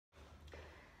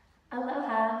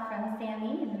Aloha from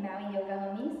Sammy and the Maui Yoga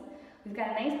Homies. We've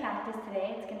got a nice practice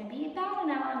today. It's going to be about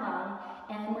an hour long,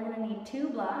 and we're going to need 2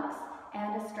 blocks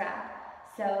and a strap.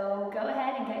 So go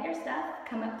ahead and get your stuff,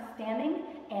 come up to standing,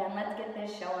 and let's get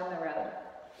this show on the road.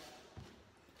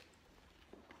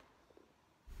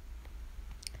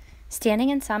 Standing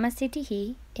in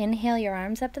Samasthiti, inhale your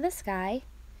arms up to the sky,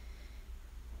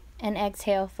 and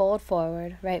exhale, fold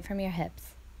forward right from your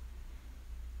hips.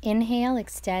 Inhale,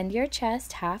 extend your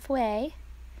chest halfway,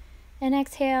 and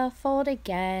exhale, fold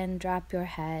again, drop your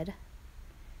head.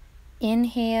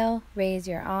 Inhale, raise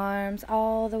your arms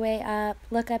all the way up,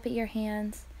 look up at your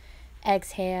hands.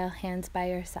 Exhale, hands by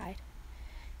your side.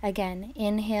 Again,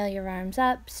 inhale your arms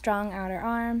up, strong outer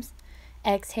arms.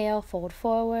 Exhale, fold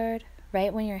forward,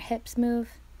 right when your hips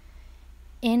move.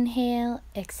 Inhale,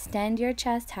 extend your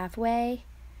chest halfway.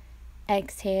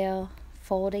 Exhale,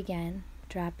 fold again,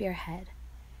 drop your head.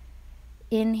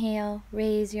 Inhale,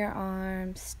 raise your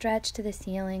arms, stretch to the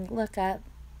ceiling, look up.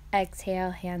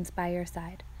 Exhale, hands by your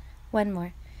side. One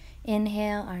more.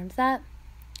 Inhale, arms up.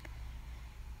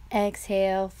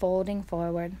 Exhale, folding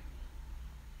forward.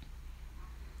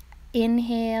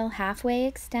 Inhale, halfway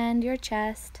extend your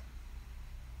chest.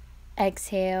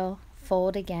 Exhale,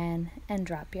 fold again, and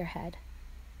drop your head.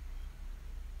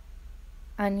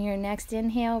 On your next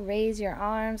inhale, raise your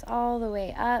arms all the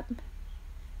way up.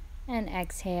 And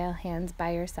exhale, hands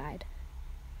by your side.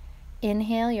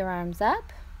 Inhale, your arms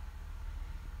up.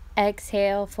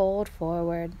 Exhale, fold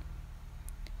forward.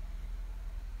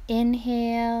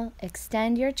 Inhale,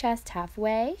 extend your chest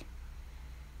halfway.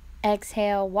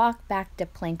 Exhale, walk back to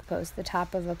plank pose, the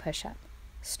top of a push-up.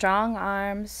 Strong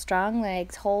arms, strong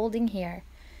legs, holding here.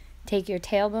 Take your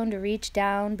tailbone to reach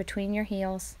down between your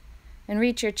heels and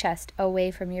reach your chest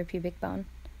away from your pubic bone.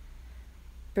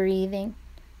 Breathing.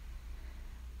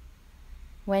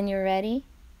 When you're ready,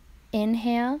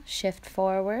 inhale, shift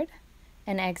forward,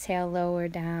 and exhale, lower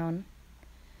down.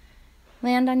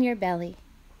 Land on your belly.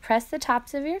 Press the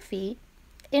tops of your feet.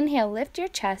 Inhale, lift your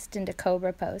chest into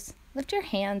cobra pose. Lift your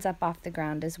hands up off the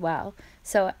ground as well.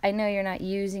 So I know you're not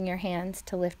using your hands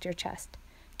to lift your chest.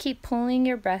 Keep pulling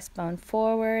your breastbone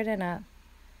forward and up,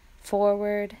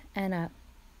 forward and up.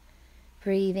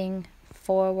 Breathing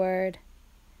forward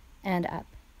and up.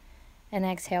 And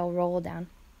exhale, roll down.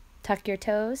 Tuck your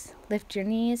toes, lift your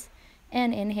knees,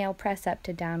 and inhale, press up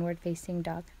to downward facing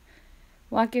dog.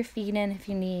 Walk your feet in if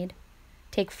you need.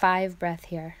 Take 5 breaths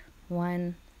here.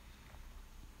 1,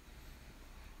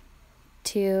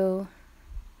 2,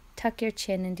 tuck your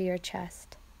chin into your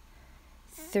chest.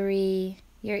 3,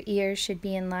 your ears should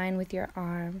be in line with your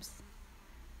arms.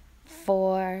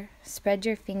 4, spread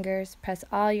your fingers, press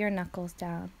all your knuckles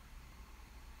down.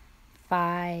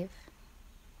 5,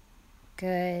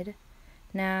 good.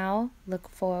 Now look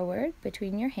forward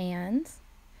between your hands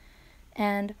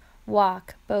and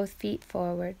walk both feet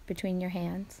forward between your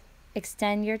hands.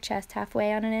 Extend your chest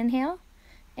halfway on an inhale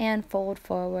and fold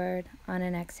forward on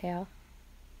an exhale.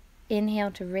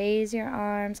 Inhale to raise your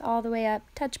arms all the way up,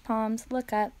 touch palms,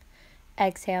 look up.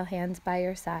 Exhale, hands by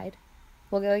your side.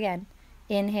 We'll go again.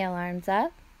 Inhale, arms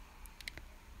up.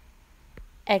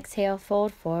 Exhale,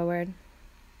 fold forward.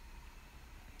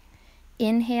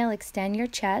 Inhale, extend your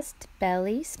chest,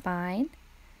 belly, spine.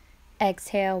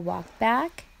 Exhale, walk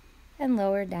back and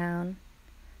lower down.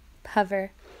 Hover.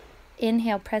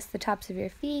 Inhale, press the tops of your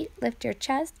feet, lift your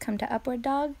chest, come to upward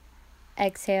dog.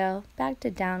 Exhale, back to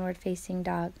downward facing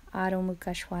dog, Adho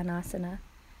Mukha Svanasana.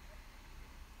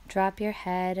 Drop your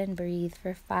head and breathe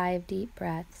for 5 deep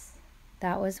breaths.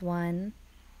 That was 1,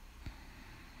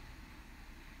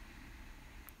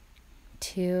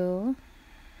 2,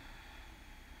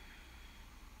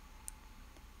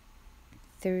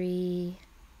 3,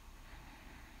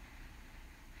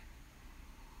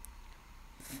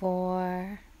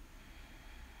 4,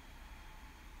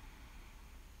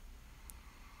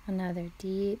 another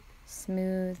deep,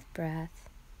 smooth breath.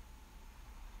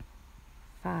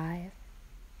 5.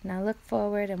 Now look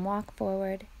forward and walk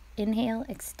forward. Inhale,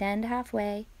 extend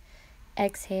halfway.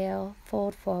 Exhale,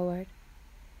 fold forward.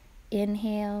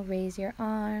 Inhale, raise your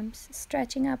arms,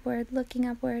 stretching upward, looking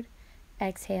upward.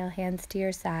 Exhale, hands to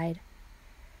your side.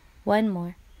 1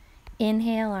 more.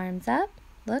 Inhale, arms up,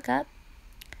 look up.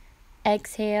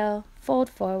 Exhale, fold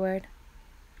forward.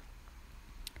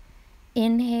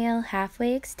 Inhale,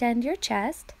 halfway extend your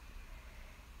chest.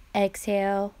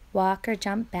 Exhale, walk or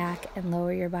jump back and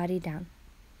lower your body down.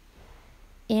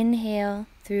 Inhale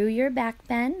through your back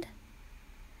bend.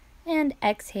 And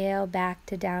exhale back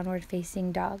to downward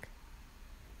facing dog.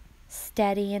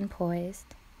 Steady and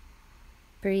poised.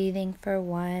 Breathing for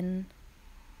 1.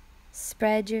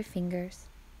 Spread your fingers.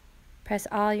 Press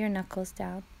all your knuckles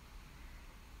down.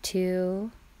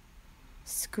 2,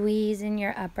 squeeze in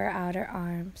your upper outer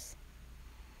arms.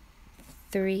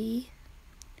 3,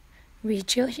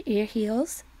 reach your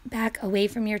heels back away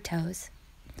from your toes.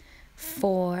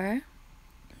 4,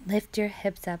 lift your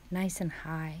hips up nice and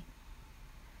high.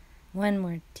 One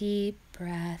more deep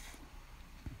breath.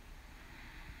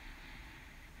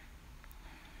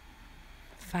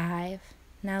 5,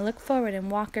 now look forward and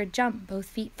walk or jump both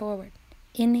feet forward.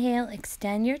 Inhale,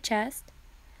 extend your chest.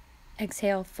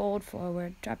 Exhale, fold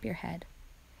forward, drop your head.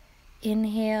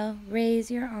 Inhale,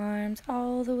 raise your arms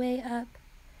all the way up.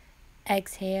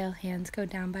 Exhale, hands go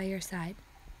down by your side.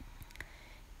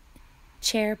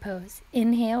 Chair pose.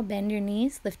 Inhale, bend your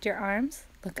knees, lift your arms,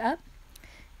 look up.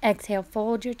 Exhale,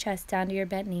 fold your chest down to your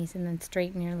bent knees and then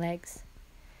straighten your legs.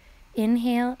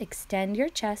 Inhale, extend your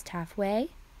chest halfway.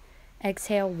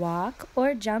 Exhale, walk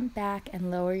or jump back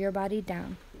and lower your body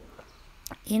down.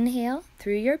 Inhale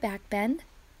through your back bend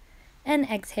and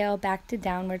exhale back to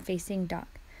downward facing dog.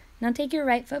 Now take your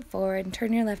right foot forward and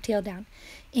turn your left heel down.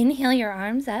 Inhale your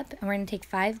arms up and we're going to take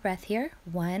 5 breaths here.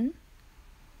 1,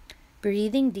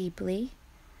 breathing deeply.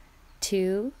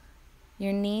 2,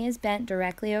 your knee is bent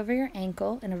directly over your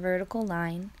ankle in a vertical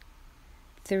line.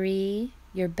 3,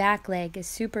 your back leg is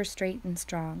super straight and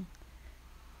strong.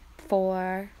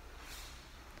 4,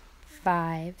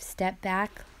 5, step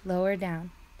back, lower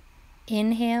down.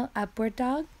 Inhale, upward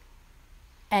dog.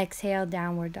 Exhale,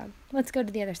 downward dog. Let's go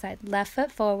to the other side. Left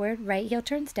foot forward, right heel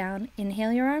turns down.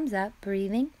 Inhale your arms up,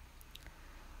 breathing.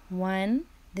 1,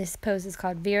 this pose is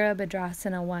called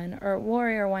Virabhadrasana 1 or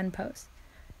Warrior 1 pose.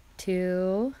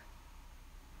 2,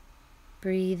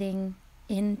 breathing,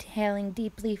 inhaling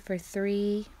deeply for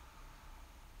 3,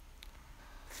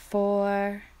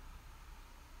 4,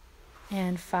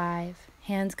 and 5.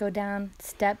 Hands go down,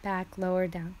 step back, lower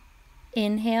down.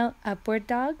 Inhale, upward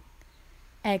dog.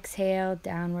 Exhale,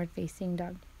 downward facing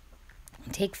dog.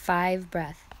 Take 5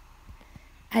 breaths.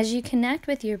 As you connect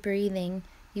with your breathing,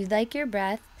 you'd like your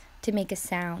breath to make a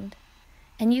sound.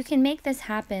 And you can make this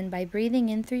happen by breathing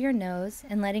in through your nose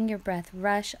and letting your breath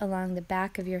rush along the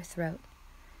back of your throat.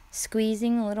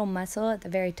 Squeezing a little muscle at the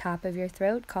very top of your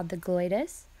throat called the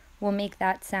glottis will make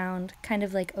that sound kind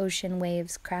of like ocean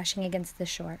waves crashing against the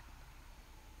shore.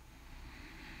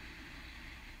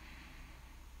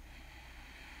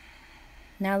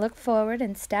 Now look forward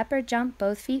and step or jump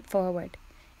both feet forward.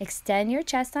 Extend your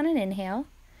chest on an inhale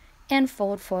and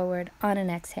fold forward on an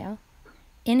exhale.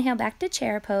 Inhale back to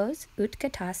chair pose,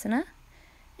 Utkatasana,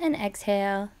 and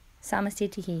exhale,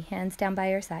 Samasthiti, hands down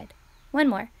by your side. One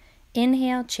more.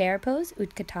 Inhale, chair pose,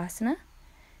 Utkatasana.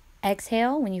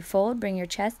 Exhale, when you fold, bring your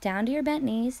chest down to your bent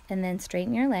knees and then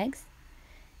straighten your legs.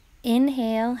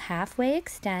 Inhale, halfway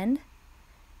extend.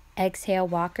 Exhale,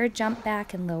 walk or jump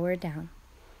back and lower down.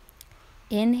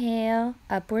 Inhale,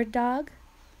 upward dog,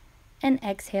 and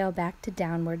exhale back to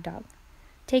downward dog.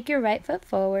 Take your right foot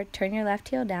forward, turn your left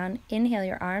heel down, inhale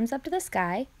your arms up to the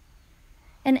sky,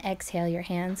 and exhale your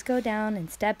hands go down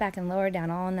and step back and lower down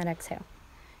all in that exhale.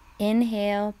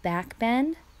 Inhale, back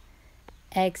bend,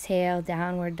 exhale,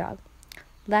 downward dog.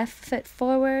 Left foot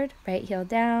forward, right heel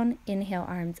down, inhale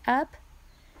arms up,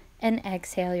 and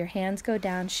exhale your hands go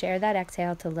down, share that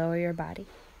exhale to lower your body.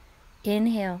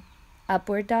 Inhale,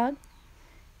 upward dog.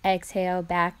 Exhale,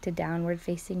 back to downward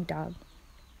facing dog.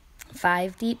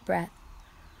 5 deep breaths.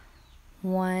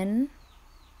 1,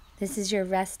 this is your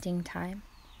resting time.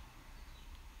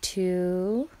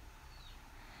 2,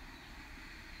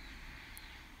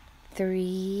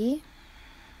 3,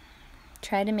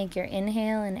 try to make your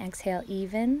inhale and exhale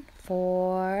even.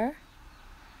 4,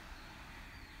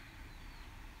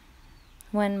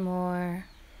 one more.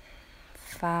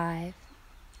 5.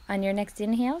 On your next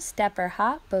inhale, step or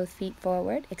hop, both feet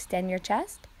forward, extend your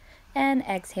chest, and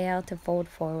exhale to fold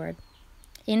forward.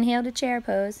 Inhale to chair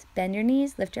pose, bend your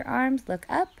knees, lift your arms, look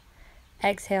up.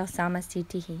 Exhale,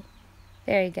 Samasthiti.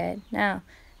 Very good. Now,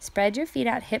 spread your feet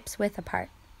out hips width apart.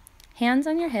 Hands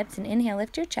on your hips and inhale,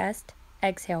 lift your chest.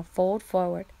 Exhale, fold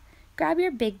forward. Grab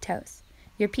your big toes.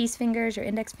 Your peace fingers, your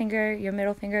index finger, your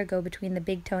middle finger go between the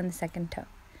big toe and the second toe.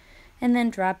 And then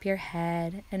drop your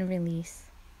head and release.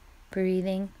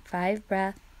 Breathing, 5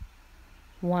 breaths.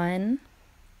 1,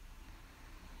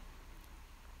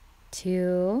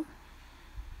 2,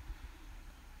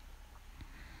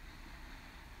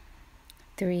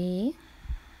 3,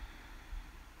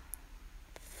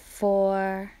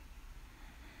 4,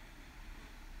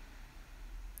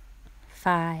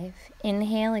 5.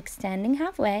 Inhale, extending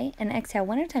halfway, and exhale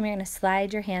one at a time. You're going to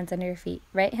slide your hands under your feet.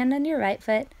 Right hand under your right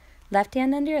foot, left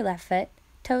hand under your left foot,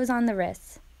 toes on the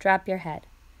wrists. Drop your head.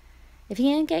 If you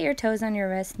can't get your toes on your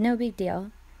wrist, no big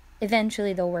deal.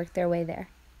 Eventually they'll work their way there.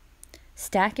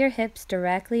 Stack your hips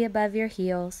directly above your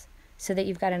heels so that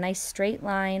you've got a nice straight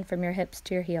line from your hips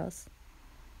to your heels.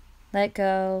 Let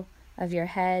go of your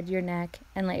head, your neck,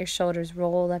 and let your shoulders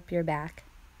roll up your back.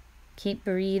 Keep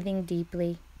breathing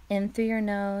deeply, in through your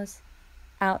nose,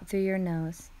 out through your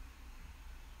nose.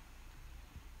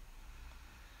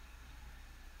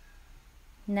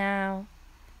 Now,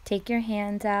 take your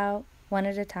hands out one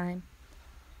at a time,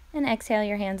 and exhale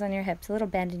your hands on your hips, a little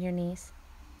bend in your knees.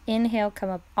 Inhale,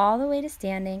 come up all the way to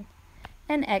standing,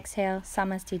 and exhale,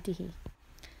 Samastitihi.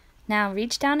 Now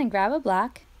reach down and grab a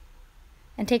block,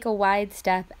 and take a wide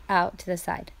step out to the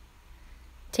side.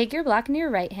 Take your block into your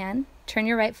right hand, turn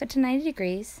your right foot to 90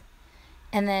 degrees,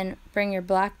 and then bring your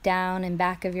block down and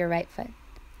back of your right foot.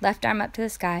 Left arm up to the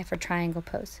sky for triangle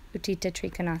pose, Utthita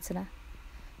Trikonasana.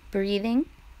 Breathing,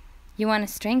 you want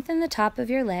to strengthen the top of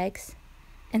your legs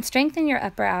and strengthen your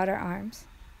upper outer arms.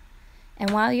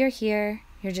 And while you're here,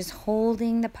 you're just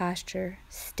holding the posture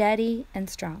steady and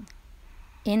strong.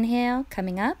 Inhale,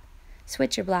 coming up,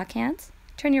 switch your block hands,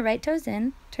 turn your right toes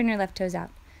in, turn your left toes out.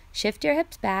 Shift your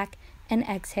hips back, and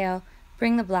exhale,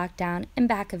 bring the block down and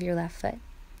back of your left foot.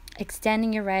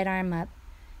 Extending your right arm up.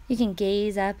 You can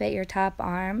gaze up at your top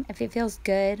arm if it feels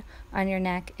good on your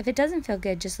neck. If it doesn't feel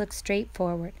good, just look straight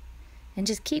forward and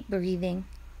just keep breathing.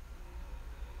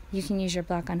 You can use your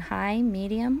block on high,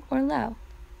 medium, or low.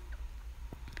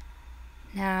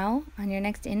 Now, on your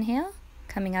next inhale,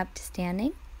 coming up to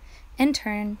standing, and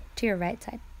turn to your right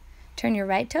side. Turn your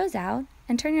right toes out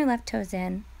and turn your left toes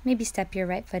in. Maybe step your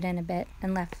right foot in a bit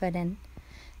and left foot in.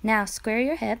 Now, square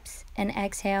your hips and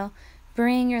exhale.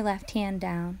 Bring your left hand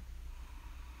down.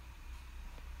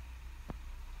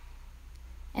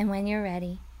 And when you're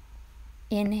ready,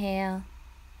 inhale,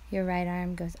 your right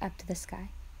arm goes up to the sky.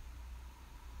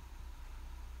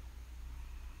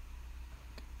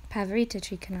 Pavarita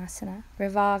Trikonasana,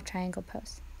 revolve triangle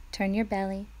pose. Turn your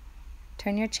belly,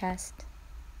 turn your chest,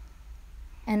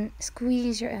 and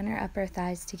squeeze your inner upper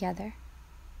thighs together.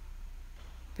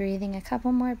 Breathing a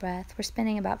couple more breaths. We're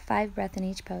spending about 5 breaths in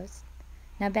each pose.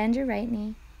 Now bend your right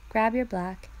knee, grab your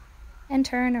block, and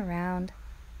turn around.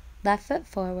 Left foot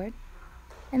forward,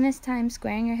 and this time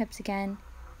squaring your hips again,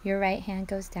 your right hand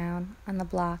goes down on the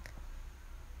block.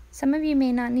 Some of you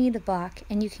may not need a block,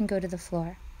 and you can go to the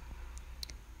floor.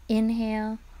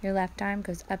 Inhale, your left arm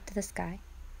goes up to the sky.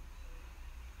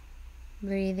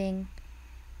 Breathing,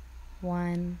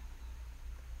 1,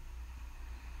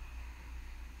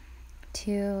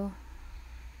 2,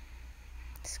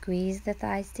 squeeze the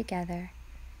thighs together.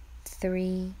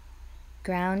 3,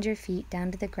 ground your feet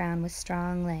down to the ground with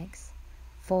strong legs.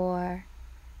 4,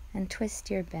 and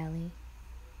twist your belly.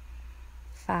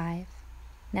 5,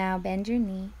 now bend your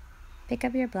knee, pick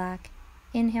up your block,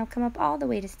 inhale, come up all the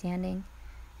way to standing,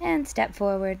 and step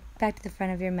forward back to the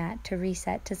front of your mat to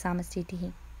reset to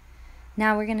Samastitihi.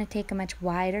 Now we're going to take a much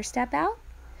wider step out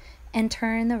and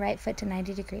turn the right foot to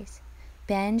 90 degrees.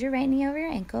 Bend your right knee over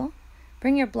your ankle,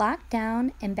 bring your block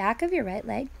down and back of your right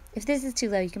leg. If this is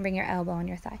too low, you can bring your elbow on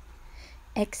your thigh.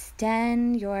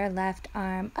 Extend your left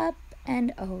arm up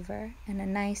and over in a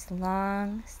nice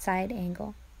long side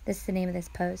angle. This is the name of this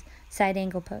pose, side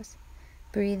angle pose.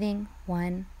 Breathing,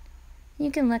 1. You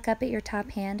can look up at your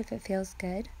top hand if it feels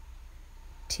good.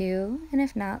 2, and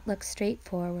if not, look straight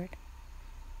forward.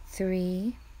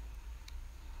 3,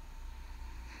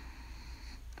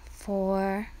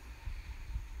 4,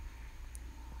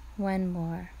 1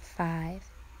 more,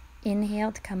 5.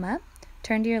 Inhale to come up,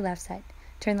 turn to your left side.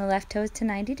 Turn the left toes to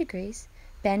 90 degrees,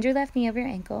 bend your left knee over your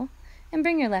ankle, and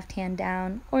bring your left hand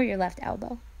down or your left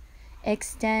elbow.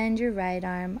 Extend your right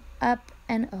arm up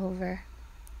and over.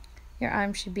 Your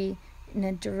arm should be in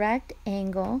a direct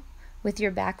angle with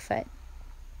your back foot.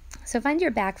 So find your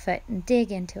back foot and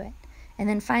dig into it. And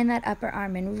then find that upper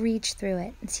arm and reach through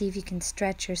it and see if you can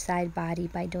stretch your side body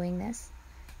by doing this.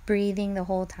 Breathing the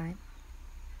whole time.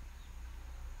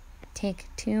 Take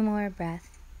 2 more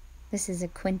breaths. This is a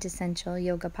quintessential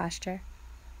yoga posture.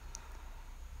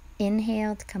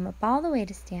 Inhale to come up all the way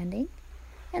to standing,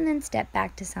 and then step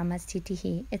back to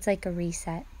Samastitihi. It's like a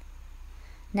reset.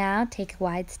 Now take a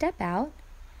wide step out.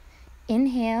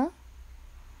 Inhale,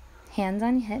 hands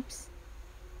on hips,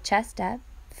 chest up,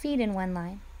 feet in one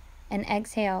line, and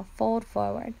exhale, fold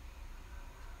forward.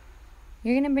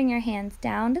 You're going to bring your hands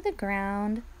down to the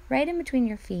ground, right in between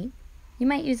your feet. You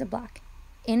might use a block.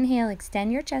 Inhale,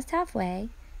 extend your chest halfway,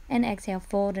 and exhale,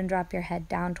 fold and drop your head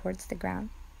down towards the ground.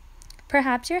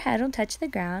 Perhaps your head will touch the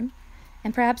ground,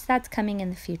 and perhaps that's coming in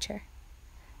the future.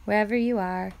 Wherever you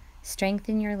are,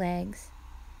 strengthen your legs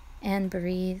and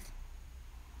breathe.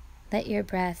 Let your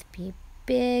breath be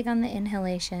big on the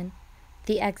inhalation.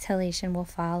 The exhalation will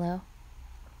follow.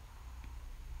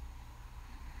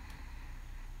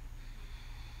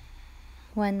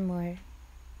 One more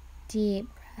deep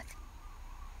breath.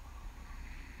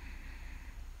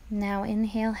 Now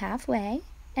inhale halfway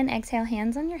and exhale,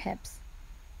 hands on your hips.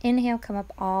 Inhale, come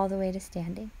up all the way to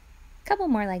standing. A couple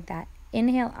more like that.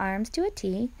 Inhale, arms to a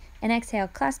T, and exhale,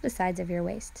 clasp the sides of your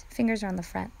waist. Fingers are on the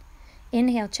front.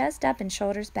 Inhale, chest up and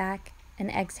shoulders back, and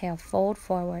exhale, fold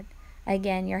forward.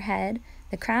 Again, your head,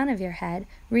 the crown of your head,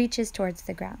 reaches towards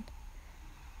the ground.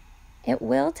 It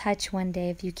will touch one day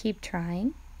if you keep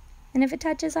trying, and if it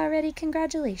touches already,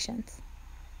 congratulations.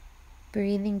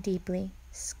 Breathing deeply,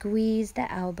 squeeze the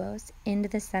elbows into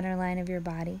the center line of your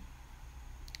body.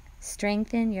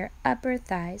 Strengthen your upper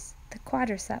thighs, the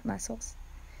quadricep muscles,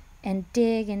 and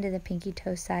dig into the pinky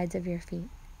toe sides of your feet.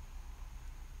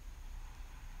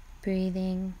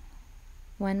 Breathing,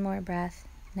 one more breath.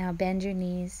 Now bend your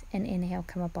knees and inhale,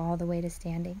 come up all the way to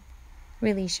standing.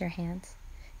 Release your hands.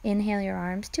 Inhale your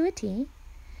arms to a T,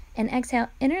 and exhale,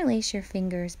 interlace your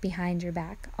fingers behind your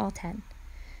back, all 10.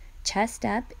 Chest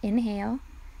up, inhale,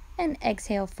 and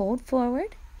exhale, fold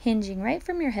forward, hinging right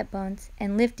from your hip bones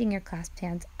and lifting your clasped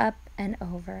hands up and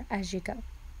over as you go.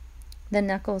 The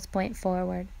knuckles point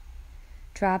forward,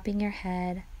 dropping your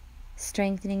head,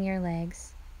 strengthening your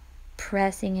legs,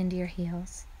 pressing into your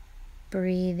heels,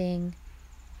 breathing.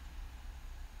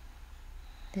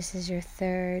 This is your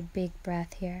third big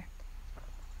breath here.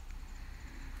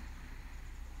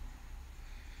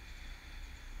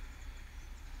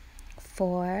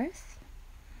 Fourth.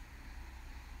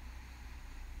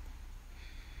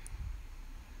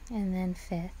 And then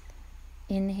fifth.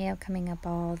 Inhale, coming up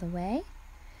all the way.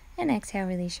 And exhale,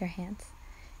 release your hands.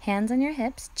 Hands on your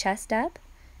hips, chest up.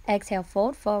 Exhale,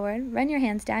 fold forward. Run your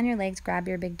hands down your legs, grab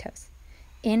your big toes.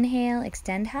 Inhale,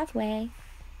 extend halfway.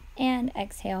 And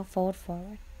exhale, fold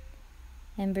forward.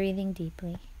 And breathing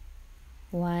deeply.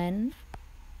 1,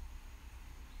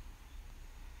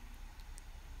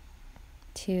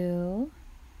 2,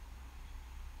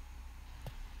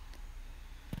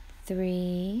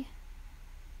 3,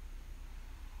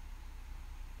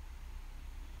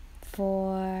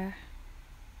 4,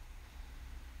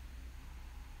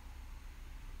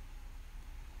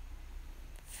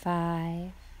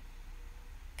 5.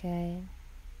 Good.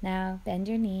 Now bend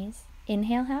your knees.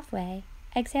 Inhale halfway.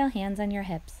 Exhale, hands on your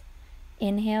hips.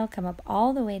 Inhale, come up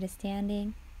all the way to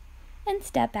standing. And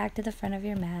step back to the front of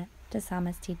your mat to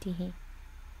Samasthiti.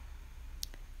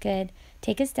 Good.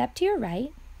 Take a step to your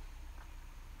right.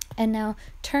 And now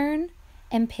turn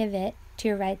and pivot to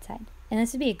your right side. And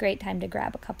this would be a great time to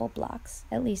grab a couple blocks,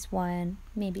 at least 1,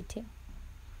 maybe 2.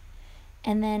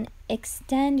 And then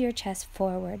extend your chest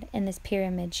forward in this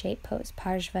pyramid shape pose,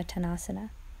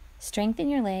 Parsvatanasana. Strengthen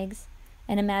your legs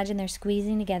and imagine they're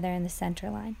squeezing together in the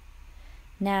center line.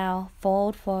 Now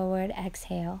fold forward,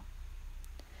 exhale.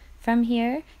 From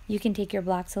here, you can take your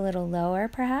blocks a little lower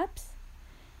perhaps,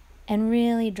 and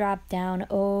really drop down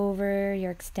over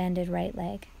your extended right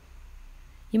leg.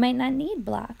 You might not need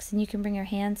blocks, and you can bring your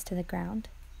hands to the ground.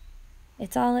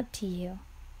 It's all up to you.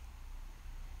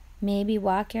 Maybe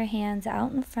walk your hands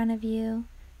out in front of you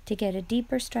to get a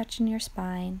deeper stretch in your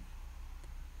spine.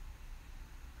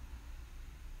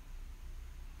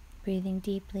 Breathing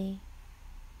deeply.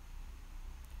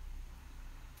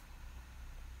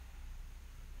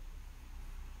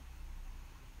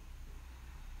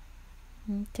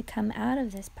 And to come out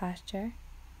of this posture,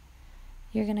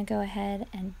 you're going to go ahead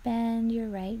and bend your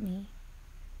right knee.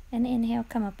 And inhale,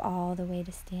 come up all the way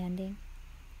to standing.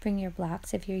 Bring your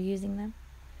blocks if you're using them.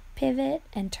 Pivot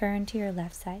and turn to your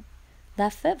left side.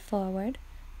 Left foot forward,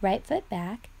 right foot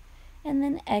back, and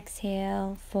then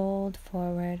exhale, fold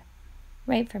forward,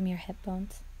 right from your hip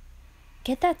bones.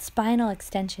 Get that spinal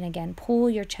extension again. Pull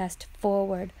your chest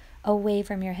forward, away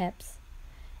from your hips.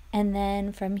 And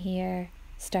then from here,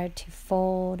 start to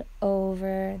fold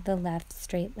over the left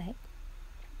straight leg.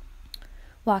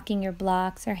 Walking your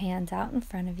blocks or hands out in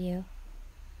front of you.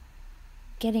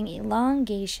 Getting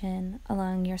elongation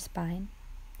along your spine.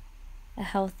 A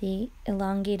healthy,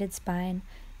 elongated spine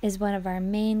is one of our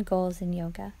main goals in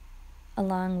yoga,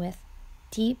 along with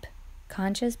deep,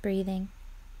 conscious breathing,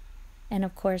 and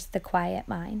of course, the quiet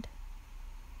mind.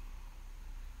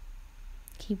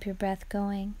 Keep your breath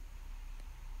going,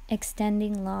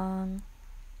 extending long,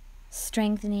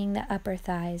 strengthening the upper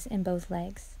thighs in both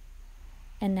legs.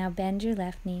 And now bend your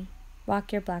left knee,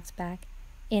 walk your blocks back,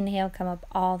 inhale, come up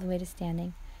all the way to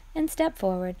standing, and step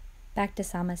forward, back to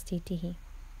Samasthiti.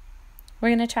 We're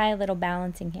going to try a little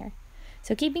balancing here.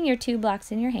 So keeping your 2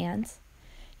 blocks in your hands,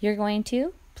 you're going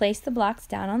to place the blocks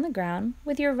down on the ground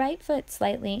with your right foot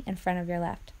slightly in front of your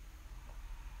left.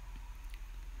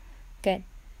 Good.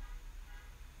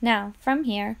 Now, from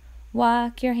here,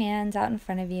 Walk your hands out in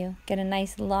front of you. Get a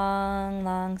nice long,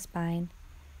 long spine.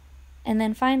 And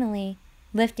then finally,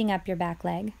 lifting up your back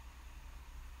leg.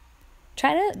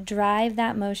 Try to drive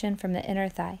that motion from the inner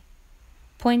thigh.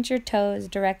 Point your toes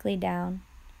directly down,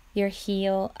 your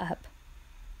heel up.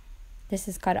 This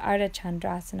is called Ardha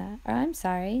Chandrasana. Or I'm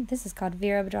sorry, this is called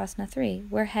Virabhadrasana 3.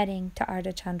 We're heading to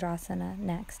Ardha Chandrasana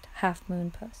next, half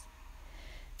moon pose.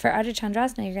 For Ardha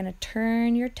Chandrasana, you're going to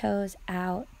turn your toes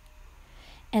out.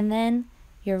 And then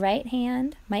your right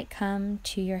hand might come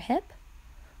to your hip,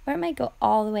 or it might go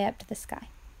all the way up to the sky.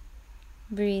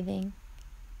 Breathing,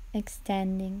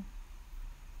 extending.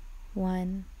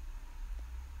 1,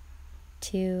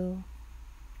 2,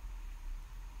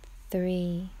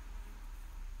 3,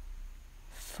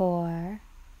 4,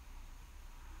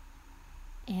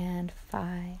 and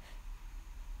 5.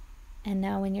 And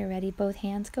now when you're ready, both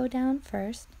hands go down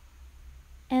first,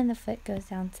 and the foot goes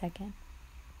down second.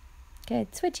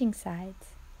 Good. Switching sides.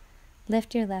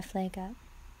 Lift your left leg up.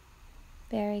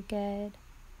 Very good.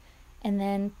 And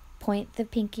then point the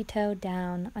pinky toe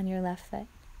down on your left foot.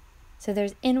 So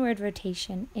there's inward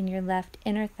rotation in your left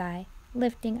inner thigh,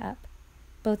 lifting up.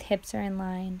 Both hips are in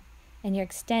line, and you're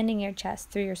extending your chest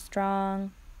through your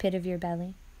strong pit of your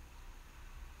belly.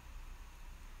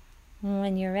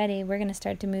 When you're ready, we're going to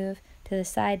start to move to the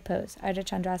side pose, Ardha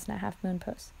Chandrasana, half moon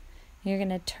pose. You're going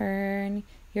to turn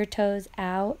your toes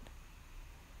out,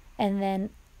 and then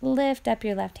lift up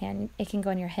your left hand. It can go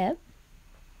on your hip,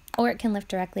 or it can lift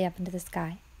directly up into the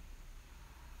sky.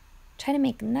 Try to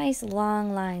make nice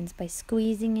long lines by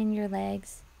squeezing in your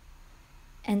legs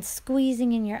and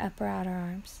squeezing in your upper outer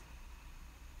arms.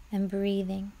 And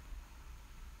breathing.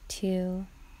 2,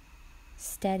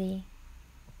 steady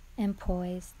and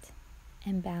poised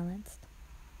and balanced.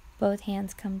 Both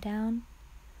hands come down.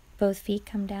 Both feet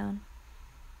come down.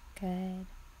 Good.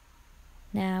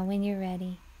 Now when you're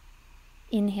ready,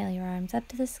 inhale your arms up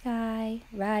to the sky,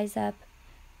 rise up.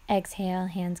 Exhale,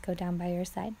 hands go down by your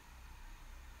side.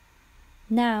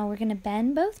 Now we're going to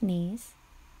bend both knees,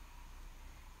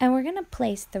 and we're going to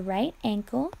place the right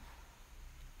ankle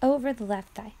over the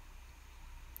left thigh,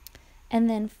 and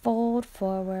then fold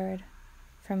forward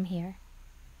from here.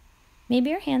 Maybe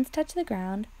your hands touch the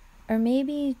ground, or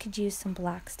maybe you could use some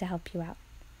blocks to help you out.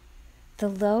 The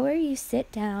lower you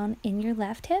sit down in your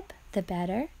left hip, the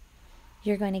better.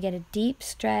 You're going to get a deep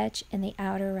stretch in the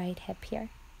outer right hip here.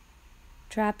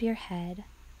 Drop your head.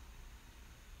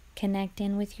 Connect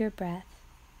in with your breath.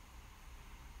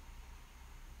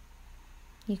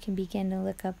 You can begin to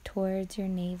look up towards your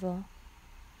navel.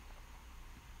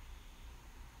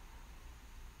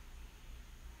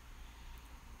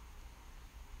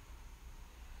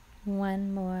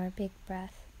 One more big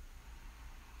breath.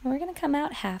 And we're going to come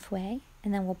out halfway,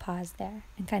 and then we'll pause there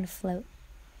and kind of float.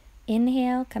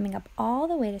 Inhale, coming up all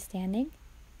the way to standing,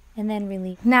 and then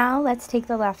release. Now let's take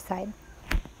the left side.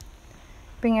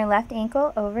 Bring your left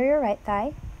ankle over your right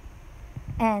thigh,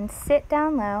 and sit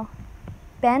down low.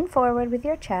 Bend forward with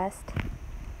your chest,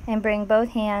 and bring both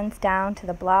hands down to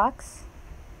the blocks,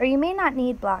 or you may not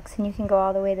need blocks and you can go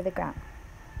all the way to the ground.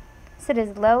 Sit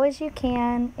as low as you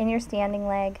can in your standing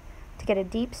leg to get a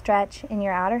deep stretch in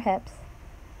your outer hips,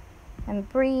 and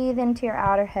breathe into your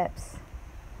outer hips.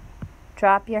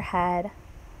 Drop your head,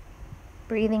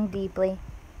 breathing deeply.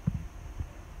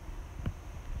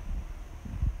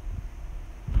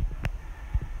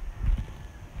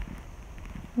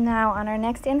 Now on our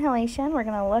next inhalation, we're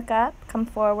going to look up, come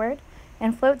forward,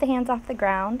 and float the hands off the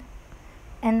ground.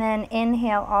 And then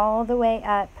inhale all the way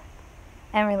up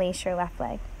and release your left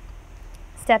leg.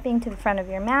 Stepping to the front of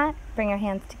your mat, bring your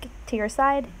hands to your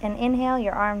side, and inhale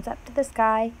your arms up to the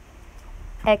sky.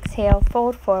 Exhale,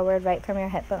 fold forward right from your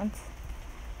hip bones.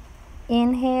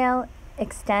 Inhale,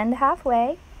 extend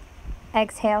halfway.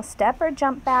 Exhale, step or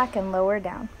jump back and lower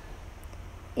down.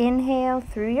 Inhale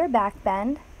through your back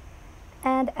bend.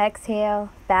 And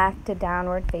exhale, back to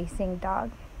downward facing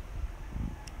dog.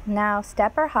 Now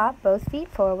step or hop both feet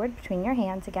forward between your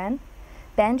hands again.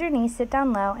 Bend your knees, sit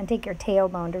down low, and take your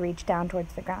tailbone to reach down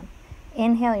towards the ground.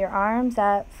 Inhale your arms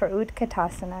up for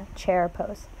Utkatasana, chair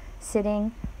pose.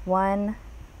 Sitting, 1.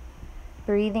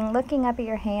 Breathing, looking up at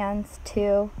your hands,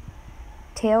 2.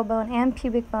 Tailbone and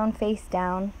pubic bone face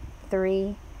down,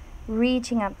 3.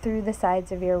 Reaching up through the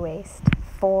sides of your waist,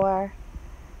 4.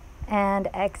 And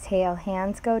exhale,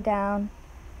 hands go down.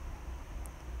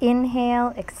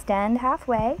 Inhale, extend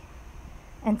halfway,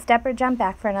 and step or jump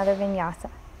back for another vinyasa.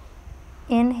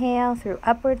 Inhale through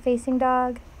upward facing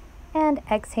dog, and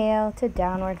exhale to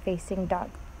downward facing dog.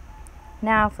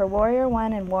 Now for warrior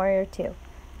 1 and warrior 2.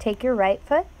 Take your right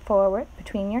foot forward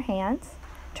between your hands,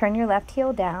 turn your left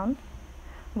heel down,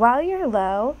 While you're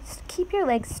low, keep your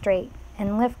legs straight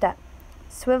and lift up.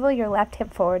 Swivel your left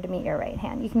hip forward to meet your right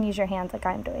hand. You can use your hands like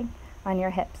I'm doing on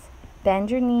your hips.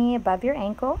 Bend your knee above your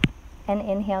ankle and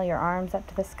inhale your arms up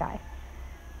to the sky.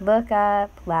 Look up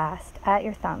last at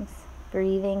your thumbs.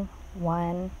 Breathing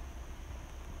 1,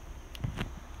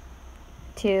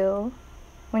 2.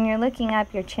 When you're looking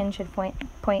up, your chin should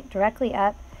point directly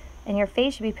up and your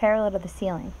face should be parallel to the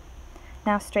ceiling.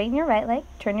 Now straighten your right leg,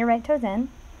 turn your right toes in,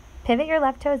 pivot your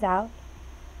left toes out.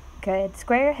 Good.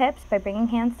 Square your hips by bringing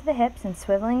hands to the hips and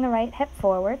swiveling the right hip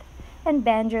forward, and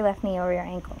bend your left knee over your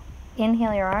ankle.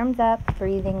 Inhale your arms up,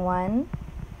 breathing 1,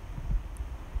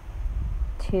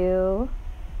 2,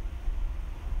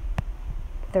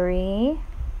 3,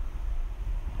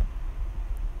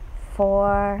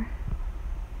 4,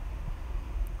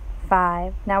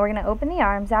 5. Now we're going to open the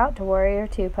arms out to Warrior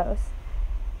 2 pose.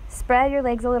 Spread your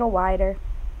legs a little wider.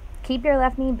 Keep your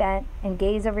left knee bent and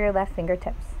gaze over your left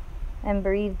fingertips. And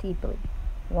breathe deeply.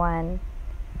 1.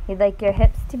 You'd like your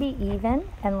hips to be even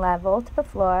and level to the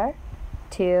floor.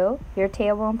 2. Your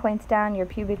tailbone points down, your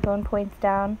pubic bone points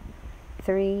down.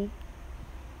 3,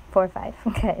 4, 5.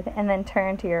 Good. And then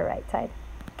turn to your right side.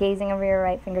 Gazing over your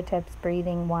right fingertips,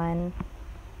 breathing 1,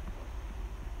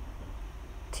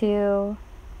 2,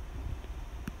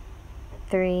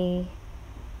 3,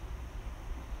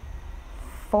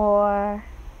 4.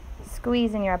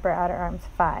 Squeeze in your upper outer arms,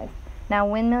 5. Now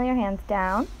windmill your hands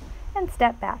down and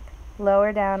step back.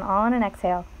 Lower down all on an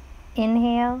exhale.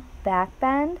 Inhale, back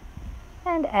bend,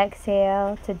 and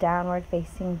exhale to downward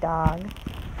facing dog.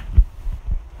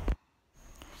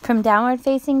 From downward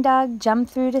facing dog, jump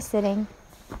through to sitting.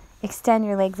 Extend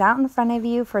your legs out in front of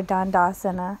you for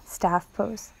Dandasana, staff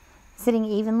pose. Sitting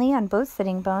evenly on both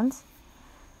sitting bones.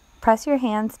 Press your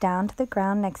hands down to the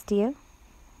ground next to you.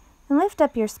 And lift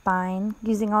up your spine,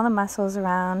 using all the muscles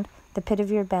around the pit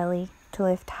of your belly to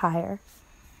lift higher.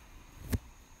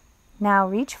 Now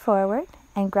reach forward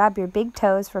and grab your big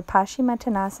toes for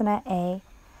Paschimottanasana A,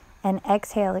 and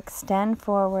exhale, extend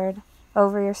forward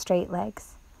over your straight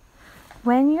legs.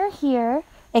 When you're here,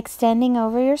 extending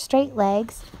over your straight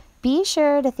legs, be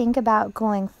sure to think about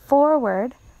going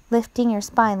forward, lifting your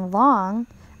spine long,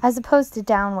 as opposed to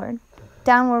downward.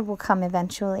 Downward will come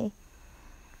eventually.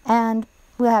 And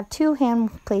we'll have 2 hand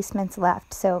placements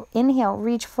left. So inhale,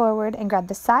 reach forward and grab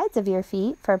the sides of your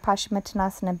feet for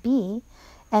Paschimottanasana B,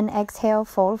 and exhale,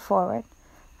 fold forward.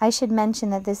 I should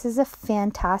mention that this is a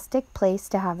fantastic place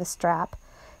to have a strap.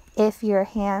 If your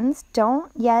hands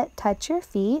don't yet touch your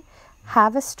feet,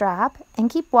 have a strap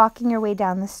and keep walking your way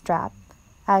down the strap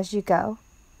as you go.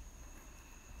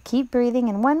 Keep breathing,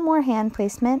 and 1 more hand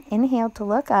placement. Inhale to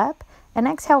look up. And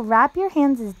exhale, wrap your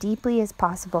hands as deeply as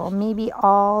possible, maybe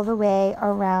all the way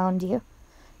around you,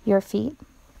 your feet.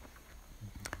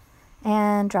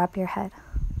 And drop your head.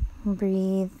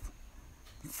 Breathe.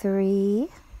 3,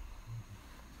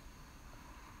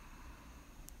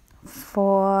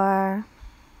 4.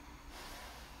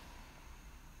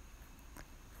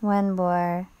 1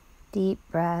 more deep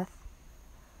breath.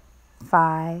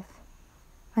 5.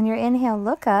 On your inhale,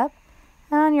 look up,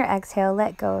 and on your exhale,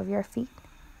 let go of your feet.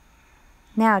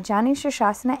 Now, Janu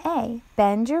Sirsasana A.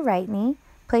 Bend your right knee,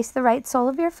 place the right sole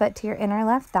of your foot to your inner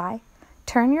left thigh,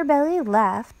 turn your belly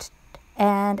left,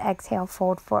 and exhale,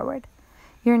 fold forward.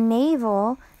 Your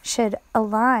navel should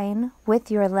align with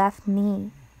your left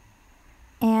knee.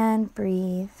 And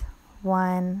breathe.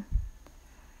 1.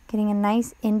 Getting a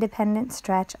nice independent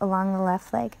stretch along the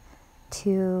left leg.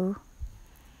 2,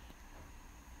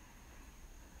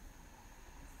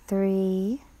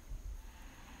 3,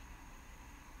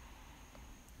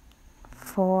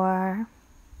 4,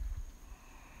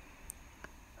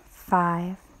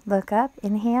 5. Look up,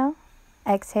 inhale,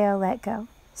 exhale, let go.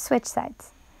 Switch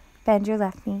sides. Bend your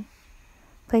left knee.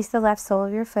 Place the left sole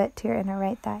of your foot to your inner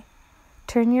right thigh.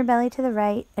 Turn your belly to the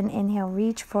right and inhale,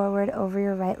 reach forward over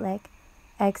your right leg.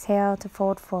 Exhale to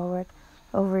fold forward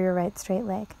over your right straight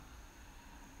leg.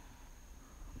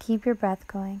 Keep your breath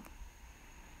going.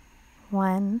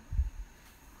 1,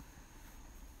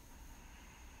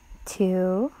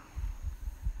 2,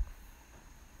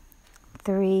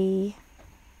 3,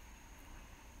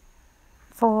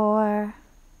 4,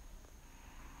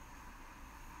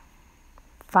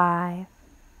 5.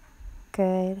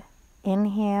 Good.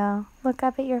 Inhale, look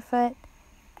up at your foot.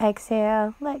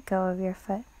 Exhale, let go of your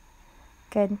foot.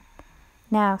 Good.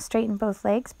 Now straighten both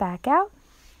legs back out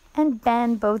and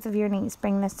bend both of your knees.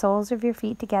 Bring the soles of your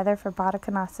feet together for Baddha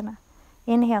Konasana.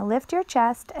 Inhale, lift your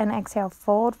chest, and exhale,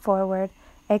 fold forward,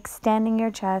 extending your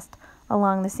chest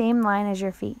along the same line as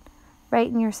your feet, right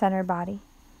in your center body.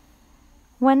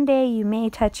 One day you may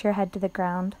touch your head to the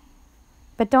ground.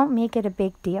 but don't make it a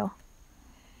big deal.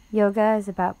 Yoga is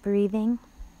about breathing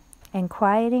and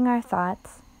quieting our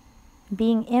thoughts,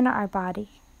 being in our body.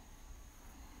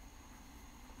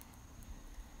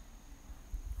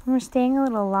 And we're staying a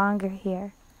little longer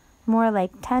here, more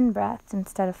like 10 breaths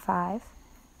instead of 5.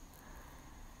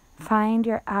 Find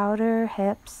your outer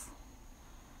hips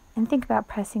and think about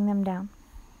pressing them down.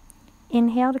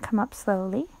 Inhale to come up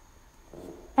slowly.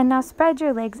 And now spread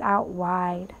your legs out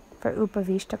wide for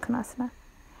Upavishta Konasana.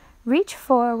 Reach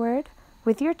forward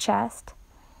with your chest.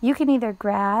 You can either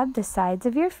grab the sides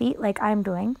of your feet like I'm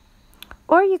doing,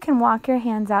 or you can walk your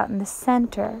hands out in the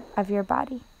center of your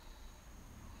body.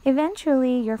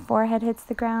 Eventually, your forehead hits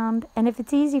the ground, and if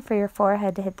it's easy for your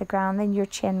forehead to hit the ground, then your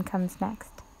chin comes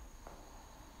next.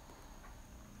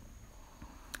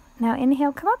 Now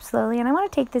inhale, come up slowly, and I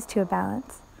want to take this to a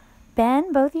balance.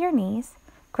 Bend both your knees,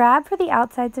 grab for the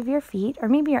outsides of your feet, or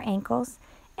maybe your ankles,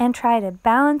 and try to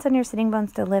balance on your sitting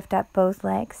bones to lift up both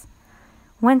legs.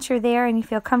 Once you're there and you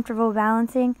feel comfortable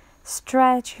balancing,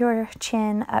 stretch your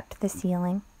chin up to the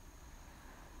ceiling.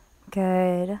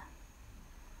 Good.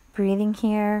 Breathing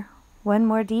here, one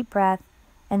more deep breath,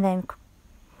 and then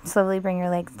slowly bring your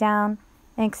legs down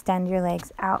and extend your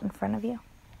legs out in front of you.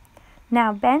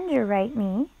 Now bend your right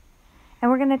knee, and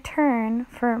we're going to turn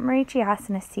for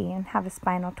Marichyasana C and have a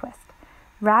spinal twist.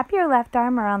 Wrap your left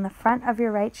arm around the front of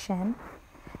your right shin,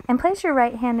 and place your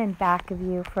right hand in back of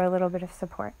you for a little bit of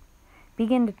support.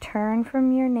 Begin to turn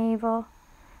from your navel,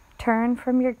 turn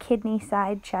from your kidney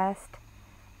side chest,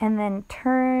 and then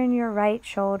turn your right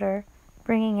shoulder,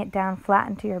 bringing it down flat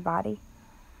into your body.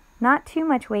 Not too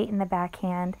much weight in the back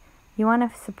hand. You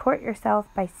want to support yourself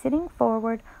by sitting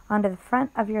forward onto the front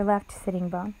of your left sitting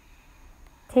bone.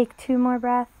 Take 2 more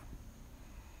breaths.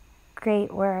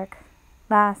 Great work.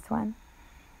 Last one.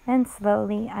 And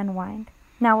slowly unwind.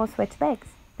 Now we'll switch legs.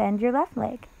 Bend your left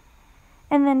leg.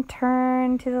 And then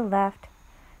turn to the left.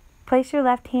 Place your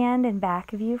left hand in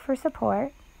back of you for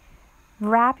support.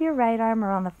 Wrap your right arm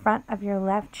around the front of your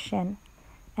left shin.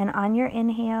 And on your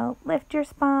inhale, lift your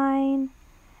spine.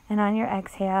 And on your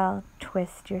exhale,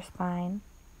 twist your spine.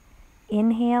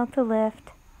 Inhale to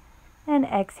lift. And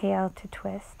exhale to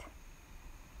twist.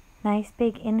 Nice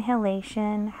big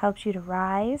inhalation helps you to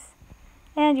rise.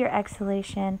 And your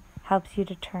exhalation helps you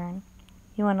to turn.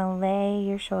 You want to lay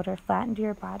your shoulder flat into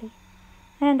your body.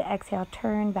 And exhale,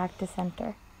 turn back to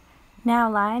center. Now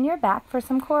lie on your back for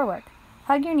some core work.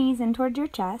 Hug your knees in towards your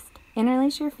chest.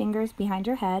 Interlace your fingers behind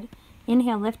your head.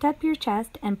 Inhale, lift up your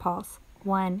chest and pulse.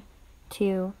 1,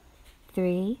 2,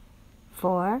 3,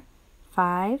 4,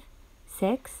 5,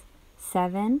 6,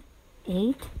 7,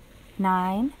 8,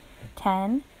 9,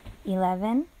 10,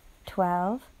 11,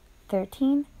 12,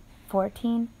 13,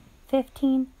 14,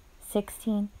 15,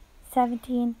 16,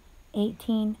 17,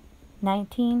 18,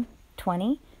 19,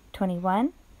 20,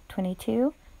 21,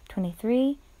 22,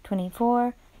 23,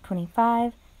 24,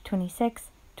 25, 26,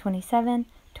 27,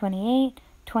 28,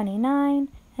 29,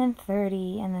 and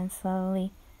 30, and then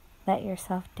slowly let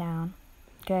yourself down.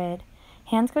 Good.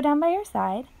 Hands go down by your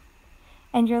side,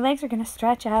 and your legs are going to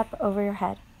stretch up over your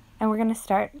head, and we're going to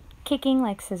start kicking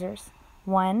like scissors.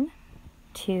 1,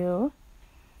 2,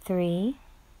 3,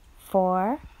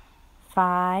 4,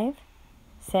 5,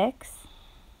 6,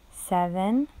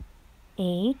 7,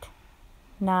 8,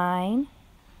 9,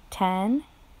 10,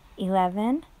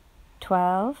 11,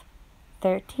 12,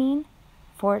 13,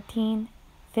 14,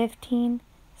 15,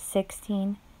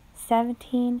 16,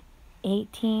 17,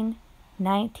 18,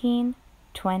 19,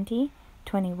 20,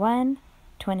 21,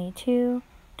 22,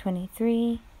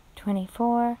 23,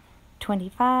 24,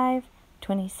 25,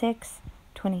 26,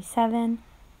 27,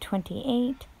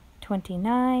 28,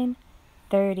 29,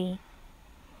 30,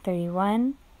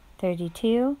 31,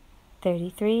 32,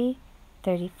 33,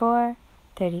 34,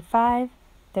 35,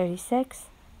 36,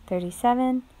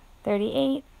 37,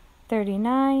 38,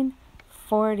 39,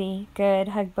 40. Good.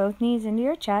 Hug both knees into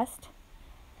your chest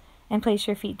and place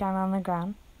your feet down on the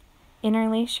ground.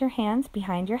 Interlace your hands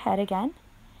behind your head again.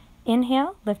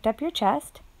 Inhale, lift up your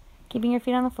chest, keeping your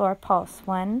feet on the floor. Pulse.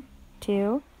 1,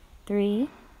 2, 3,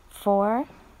 4,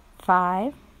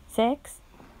 5, 6,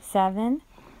 7,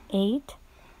 8,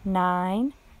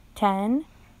 9, 10,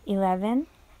 11,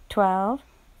 12,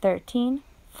 13,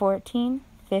 14,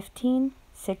 15,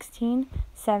 16,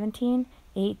 17,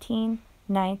 18,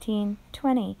 19,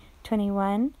 20,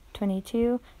 21,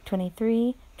 22,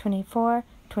 23, 24,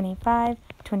 25,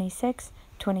 26,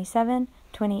 27,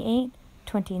 28,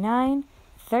 29,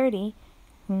 30,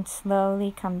 and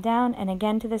slowly come down, and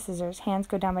again to the scissors. Hands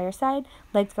go down by your side,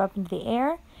 legs go up into the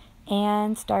air,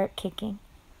 and start kicking.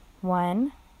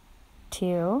 1,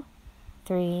 2,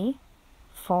 3,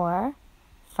 4,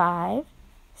 5,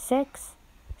 6,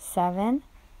 7,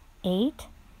 8,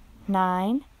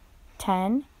 9,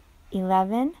 10,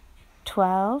 11,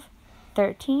 12,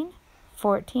 13,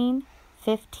 14,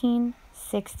 15,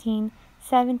 16,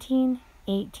 17,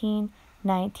 18,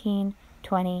 19,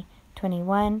 20,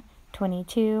 21,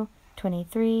 22,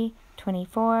 23,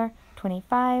 24,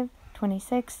 25,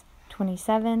 26,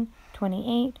 27,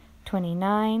 28,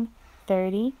 29,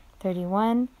 30,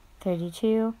 31,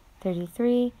 32,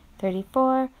 33,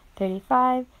 34,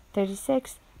 35,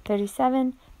 36,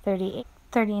 37, 38,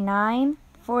 39,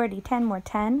 40, 10 more,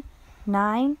 10,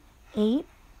 9, 8,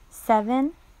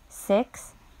 7,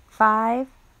 6, 5,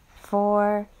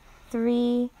 4,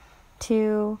 3,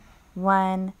 2,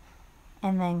 1,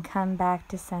 and then come back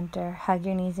to center. Hug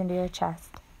your knees into your chest.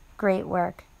 Great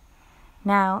work.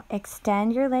 Now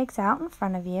extend your legs out in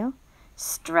front of you.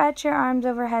 Stretch your arms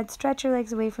overhead. Stretch your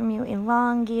legs away from you.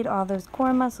 Elongate all those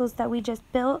core muscles that we just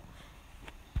built.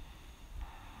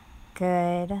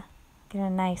 Good. Get a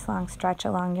nice long stretch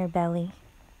along your belly.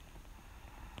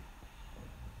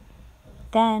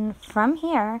 Then from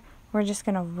here, we're just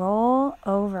going to roll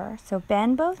over. So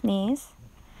bend both knees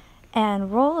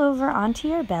and roll over onto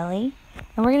your belly.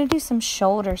 And we're going to do some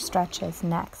shoulder stretches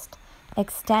next.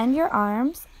 Extend your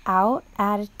arms out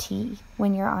at a T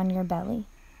when you're on your belly.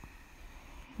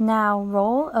 Now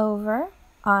roll over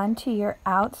onto your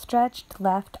outstretched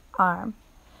left arm.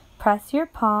 Press your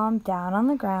palm down on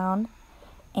the ground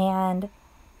and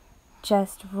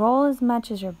just roll as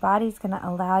much as your body's going to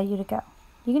allow you to go.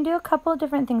 You can do a couple of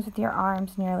different things with your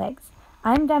arms and your legs.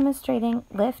 I'm demonstrating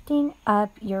lifting up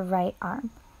your right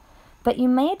arm, but you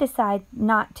may decide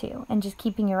not to and just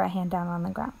keeping your right hand down on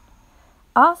the ground.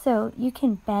 Also, you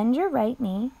can bend your right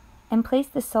knee and place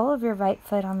the sole of your right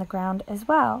foot on the ground as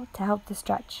well to help the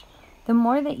stretch. The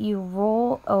more that you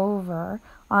roll over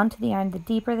onto the arm, the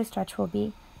deeper the stretch will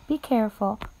be. Be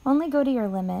careful. Only go to your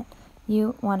limit.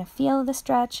 You want to feel the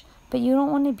stretch, but you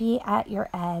don't want to be at your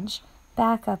edge.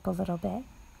 Back up a little bit.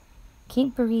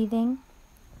 Keep breathing,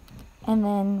 and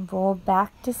then roll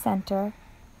back to center.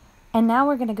 And now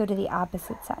we're going to go to the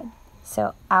opposite side.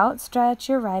 So outstretch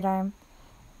your right arm,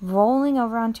 rolling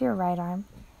over onto your right arm.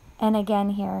 And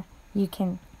again here, you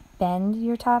can bend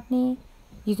your top knee.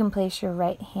 You can place your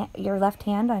left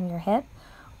hand on your hip,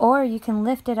 or you can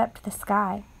lift it up to the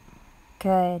sky.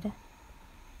 Good.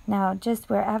 Now just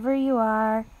wherever you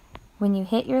are, when you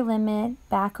hit your limit,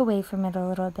 back away from it a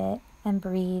little bit and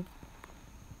breathe.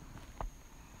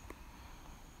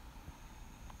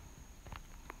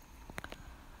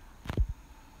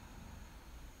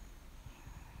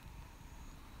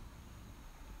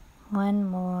 One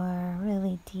more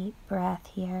really deep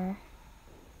breath here.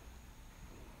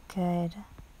 Good.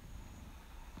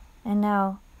 And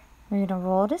now we're going to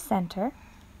roll to center,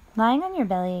 lying on your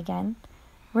belly again.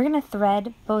 We're going to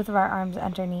thread both of our arms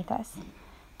underneath us.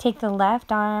 Take the left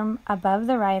arm above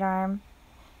the right arm.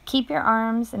 Keep your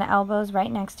arms and elbows right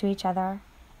next to each other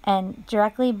and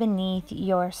directly beneath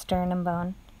your sternum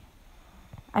bone.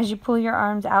 As you pull your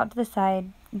arms out to the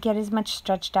side, get as much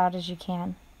stretched out as you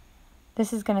can.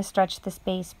 This is going to stretch the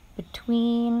space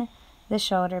between the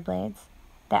shoulder blades,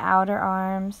 the outer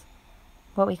arms,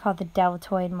 what we call the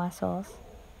deltoid muscles.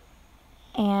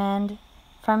 And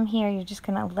from here, you're just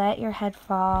going to let your head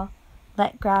fall,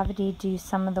 let gravity do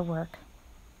some of the work.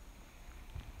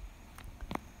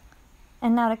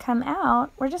 And now to come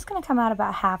out, we're just going to come out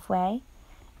about halfway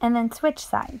and then switch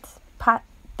sides. Put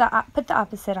the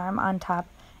opposite arm on top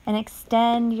and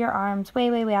extend your arms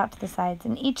way, way, way out to the sides.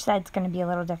 And each side's going to be a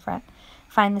little different.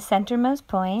 Find the centermost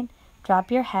point,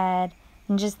 drop your head,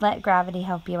 and just let gravity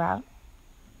help you out.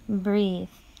 Breathe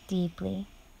deeply.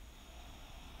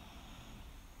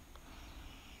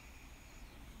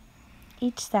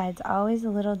 Each side's always a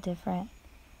little different.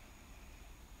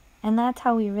 And that's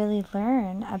how we really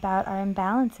learn about our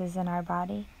imbalances in our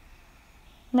body.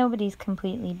 Nobody's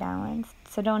completely balanced,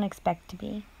 so don't expect to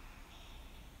be.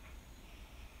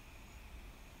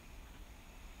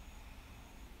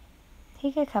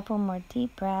 Take a couple more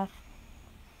deep breaths.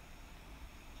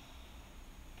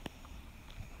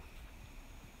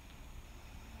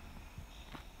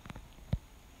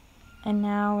 And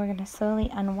now we're going to slowly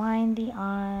unwind the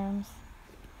arms.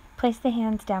 Place the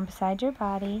hands down beside your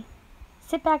body.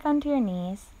 Sit back onto your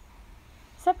knees.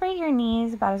 Separate your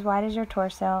knees about as wide as your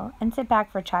torso and sit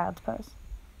back for child's pose.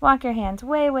 Walk your hands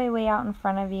way, way, way out in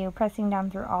front of you, pressing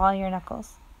down through all your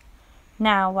knuckles.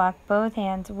 Now walk both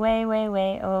hands way, way,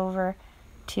 way over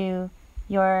to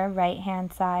your right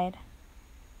hand side.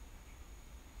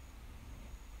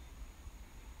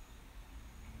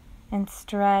 And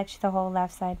stretch the whole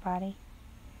left side body.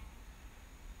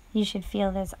 You should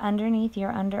feel this underneath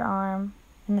your underarm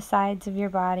and the sides of your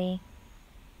body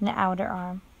and the outer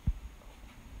arm.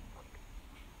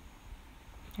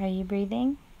 Are you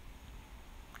breathing?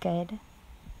 Good.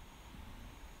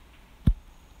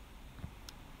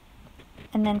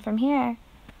 And then from here,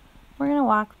 we're going to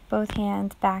walk both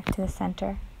hands back to the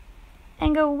center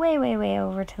and go way, way, way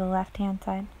over to the left-hand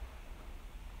side.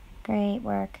 Great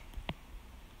work.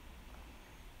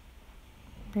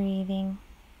 Breathing.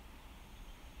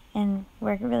 And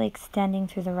we're really extending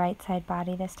through the right side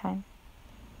body this time.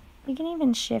 You can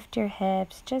even shift your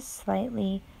hips just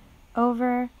slightly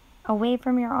over, away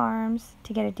from your arms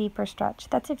to get a deeper stretch.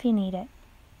 That's if you need it.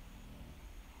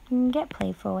 You can get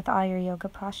playful with all your yoga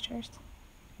postures.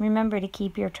 Remember to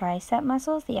keep your tricep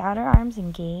muscles, the outer arms,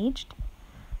 engaged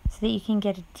so that you can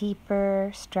get a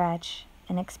deeper stretch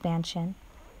and expansion.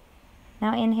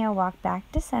 Now inhale, walk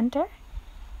back to center.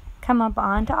 Come up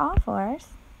onto all fours.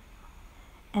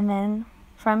 And then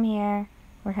from here,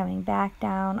 we're coming back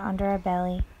down onto our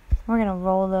belly. We're going to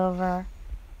roll over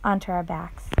onto our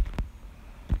backs.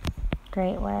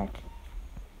 Great work.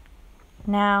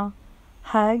 Now,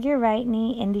 hug your right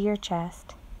knee into your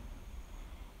chest.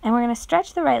 And we're going to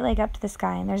stretch the right leg up to the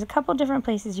sky. And there's a couple different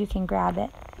places you can grab it.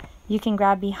 You can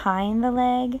grab behind the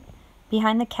leg,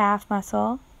 behind the calf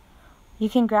muscle. You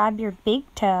can grab your big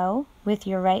toe with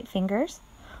your right fingers.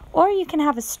 Or you can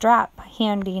have a strap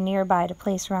handy nearby to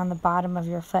place around the bottom of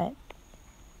your foot.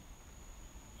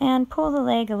 And pull the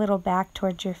leg a little back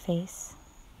towards your face.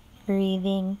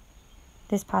 Breathing.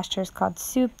 This posture is called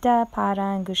Supta Pada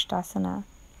Angushtasana,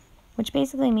 which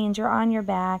basically means you're on your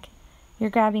back, you're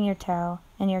grabbing your toe,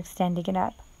 and you're extending it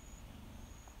up.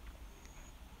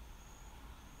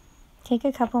 Take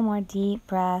a couple more deep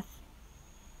breaths.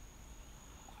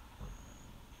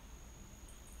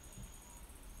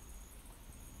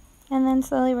 And then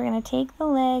slowly we're going to take the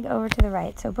leg over to the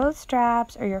right. So both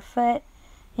straps or your foot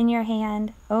in your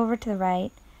hand over to the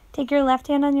right. Take your left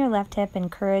hand on your left hip,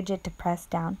 encourage it to press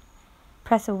down.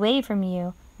 Press away from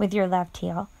you with your left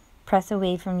heel. Press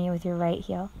away from you with your right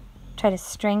heel. Try to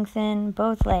strengthen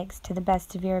both legs to the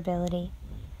best of your ability.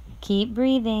 Keep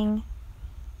breathing.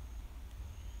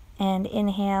 And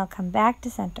inhale, come back to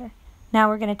center. Now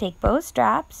we're going to take both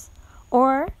straps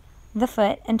or the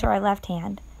foot into our left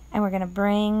hand. And we're going to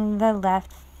bring the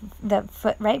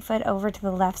right foot over to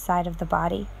the left side of the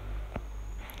body.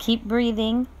 Keep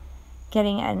breathing,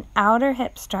 getting an outer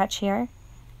hip stretch here.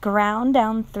 Ground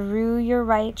down through your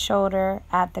right shoulder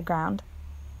at the ground.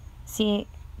 See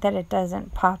that it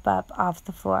doesn't pop up off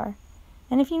the floor.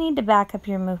 And if you need to back up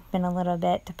your movement a little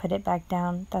bit to put it back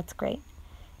down, that's great.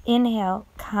 Inhale,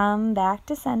 come back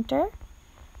to center.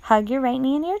 Hug your right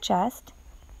knee into your chest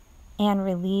and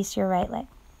release your right leg.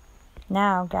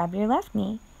 Now grab your left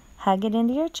knee, hug it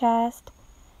into your chest,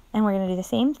 and we're going to do the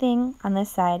same thing on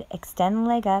this side. Extend the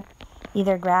leg up,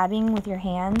 either grabbing with your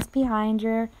hands behind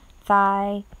your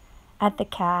thigh at the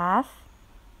calf,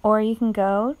 or you can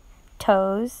go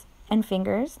toes and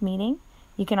fingers, meaning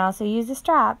you can also use a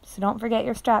strap, so don't forget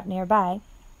your strap nearby.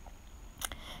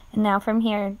 And now from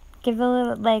here, give the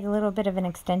leg a little bit of an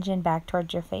extension back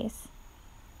towards your face.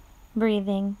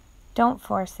 Breathing, don't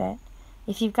force it.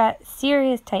 If you've got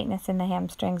serious tightness in the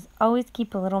hamstrings, always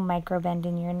keep a little micro bend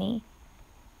in your knee.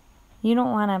 You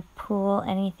don't want to pull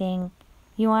anything.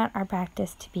 You want our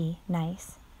practice to be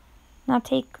nice. Now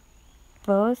take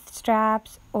both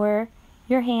straps or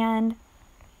your hand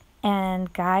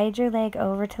and guide your leg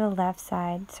over to the left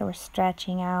side. So we're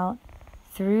stretching out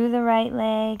through the right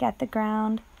leg at the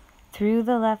ground, through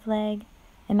the left leg.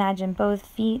 Imagine both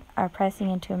feet are pressing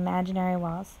into imaginary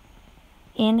walls.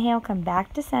 Inhale, come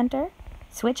back to center.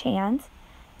 Switch hands.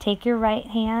 Take your right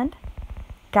hand,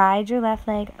 guide your left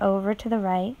leg over to the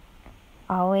right.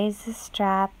 Always the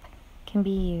strap can be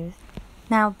used.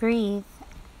 Now breathe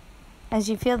as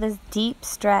you feel this deep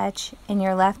stretch in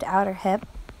your left outer hip.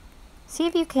 See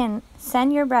if you can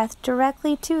send your breath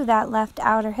directly to that left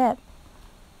outer hip,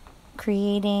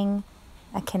 creating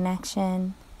a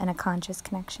connection and a conscious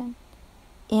connection.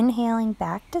 Inhaling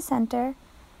back to center.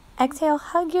 Exhale,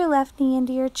 hug your left knee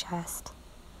into your chest.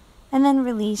 And then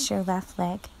release your left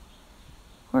leg.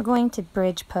 We're going to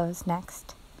bridge pose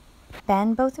next.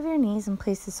 Bend both of your knees and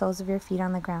place the soles of your feet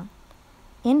on the ground.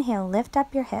 Inhale, lift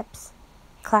up your hips.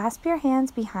 Clasp your hands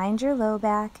behind your low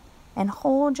back and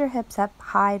hold your hips up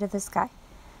high to the sky.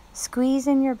 Squeeze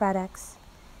in your buttocks.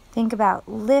 Think about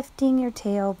lifting your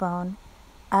tailbone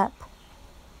up.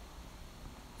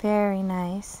 Very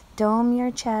nice. Dome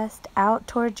your chest out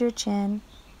towards your chin.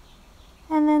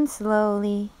 And then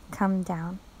slowly come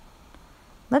down.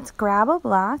 Let's grab a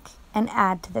block and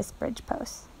add to this bridge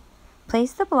pose.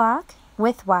 Place the block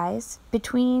widthwise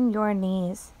between your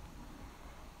knees.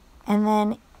 And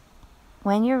then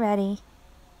when you're ready,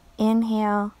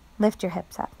 inhale, lift your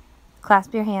hips up.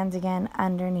 Clasp your hands again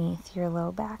underneath your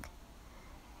low back.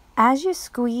 As you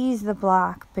squeeze the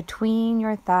block between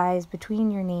your thighs,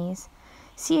 between your knees,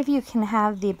 see if you can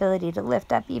have the ability to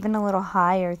lift up even a little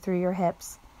higher through your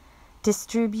hips.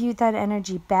 Distribute that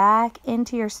energy back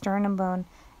into your sternum bone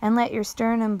and let your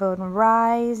sternum bone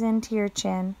rise into your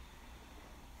chin.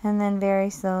 And then very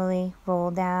slowly roll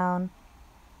down,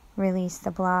 release the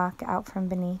block out from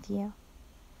beneath you.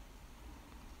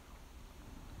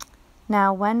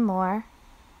 Now one more.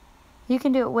 You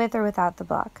can do it with or without the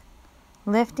block.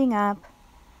 Lifting up,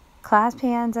 clasp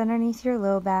hands underneath your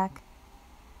low back.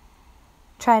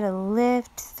 Try to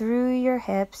lift through your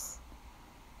hips.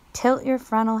 Tilt your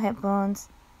frontal hip bones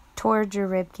towards your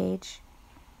rib cage.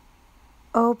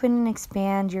 Open and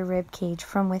expand your rib cage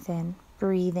from within,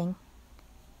 breathing.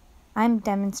 I'm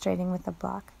demonstrating with a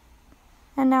block.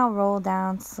 And now roll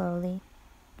down slowly.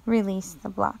 Release the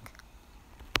block.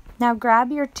 Now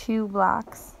grab your 2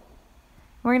 blocks.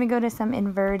 We're going to go to some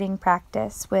inverting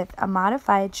practice with a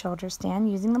modified shoulder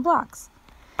stand using the blocks.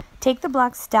 Take the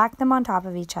blocks, stack them on top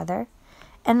of each other,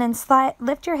 and then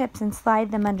lift your hips and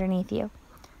slide them underneath you.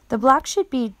 The block should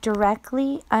be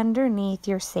directly underneath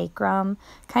your sacrum,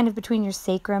 kind of between your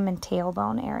sacrum and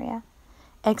tailbone area.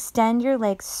 Extend your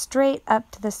legs straight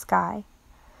up to the sky.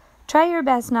 Try your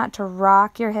best not to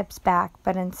rock your hips back,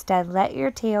 but instead let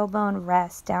your tailbone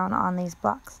rest down on these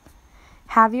blocks.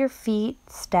 Have your feet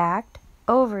stacked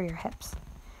over your hips.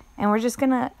 And we're just going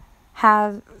to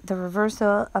have the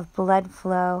reversal of blood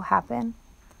flow happen.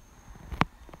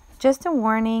 Just a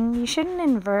warning, you shouldn't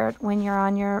invert when you're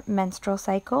on your menstrual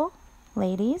cycle,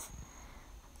 ladies.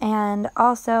 And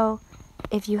also,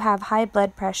 if you have high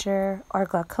blood pressure or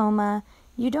glaucoma,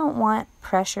 you don't want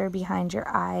pressure behind your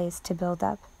eyes to build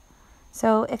up.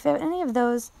 So if any of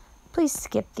those, please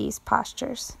skip these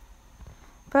postures.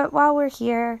 But while we're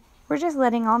here, we're just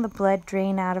letting all the blood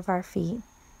drain out of our feet,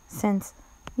 since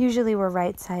usually we're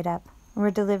right side up.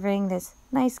 We're delivering this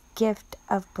nice gift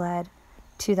of blood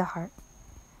to the heart.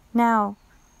 Now,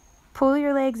 pull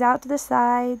your legs out to the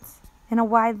sides in a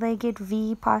wide-legged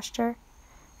V posture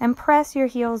and press your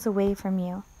heels away from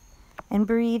you. And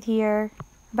breathe here,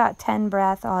 about 10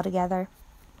 breaths altogether.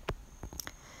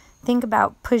 Think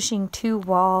about pushing 2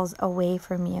 walls away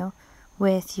from you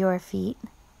with your feet.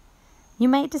 You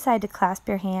might decide to clasp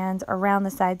your hands around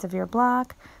the sides of your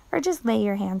block or just lay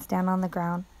your hands down on the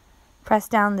ground. Press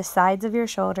down the sides of your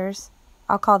shoulders.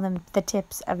 I'll call them the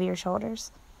tips of your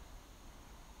shoulders.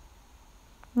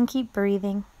 And keep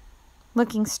breathing,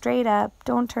 looking straight up.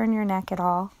 Don't turn your neck at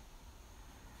all.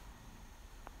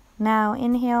 Now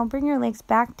inhale, bring your legs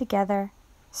back together.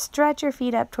 Stretch your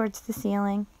feet up towards the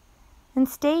ceiling. And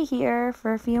stay here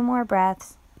for a few more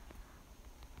breaths.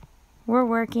 We're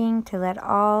working to let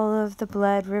all of the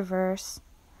blood reverse.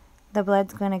 The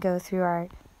blood's going to go through our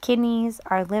kidneys,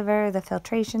 our liver, the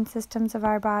filtration systems of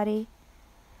our body,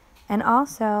 and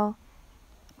also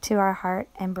to our heart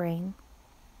and brain.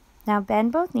 Now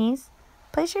bend both knees,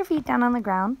 place your feet down on the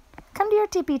ground, come to your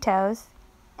tippy toes,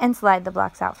 and slide the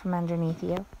blocks out from underneath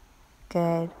you.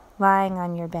 Good. Lying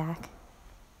on your back.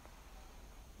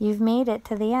 You've made it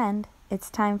to the end. It's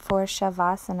time for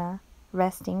Shavasana,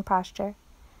 resting posture.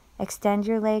 Extend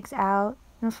your legs out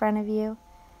in front of you.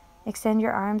 Extend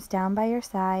your arms down by your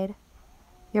side.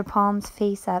 Your palms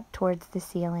face up towards the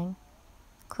ceiling.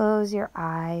 Close your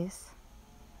eyes.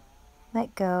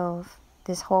 Let go of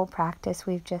this whole practice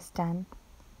we've just done.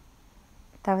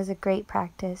 That was a great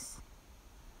practice.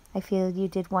 I feel you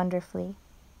did wonderfully.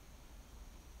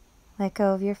 Let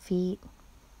go of your feet.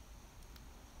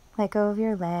 Let go of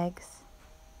your legs.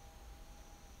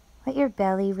 Let your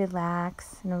belly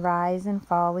relax and rise and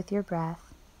fall with your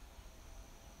breath.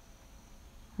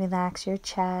 Relax your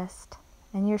chest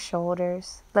and your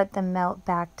shoulders. Let them melt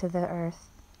back to the earth.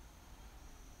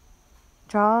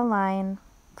 Draw a line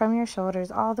from your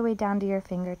shoulders all the way down to your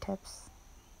fingertips.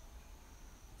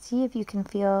 See if you can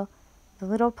feel the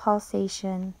little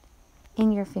pulsation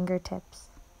in your fingertips.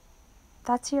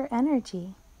 That's your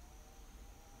energy.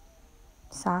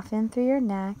 Soften through your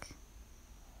neck,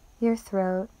 your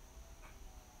throat,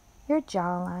 your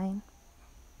jawline,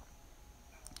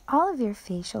 all of your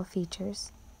facial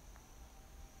features.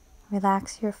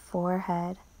 Relax your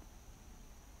forehead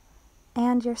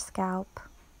and your scalp.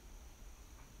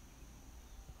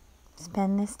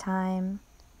 Spend this time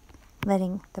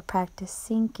letting the practice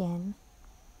sink in.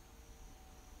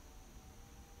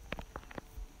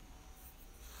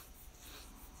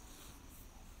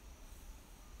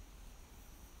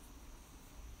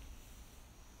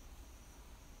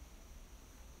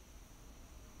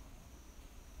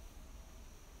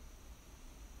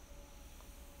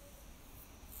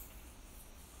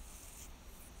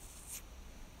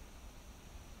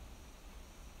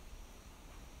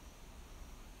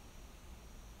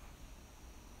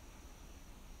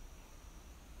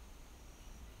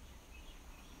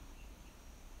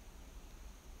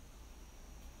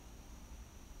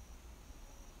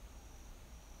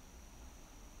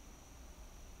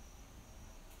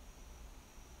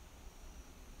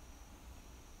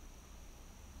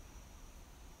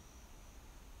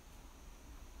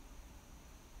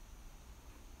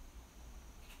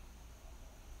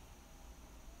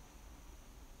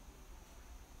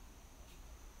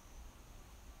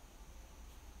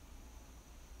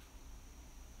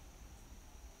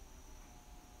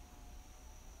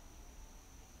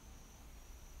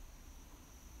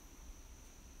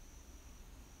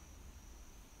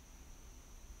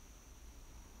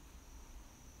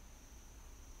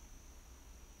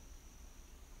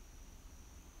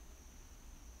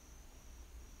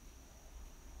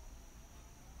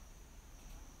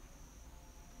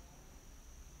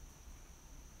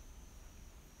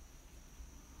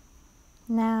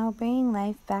 Now, bringing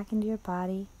life back into your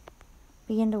body,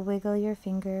 begin to wiggle your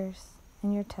fingers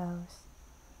and your toes.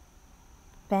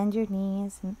 Bend your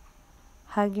knees and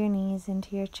hug your knees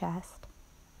into your chest.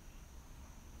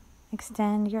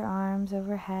 Extend your arms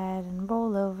overhead and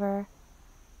roll over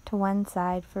to one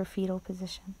side for fetal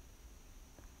position.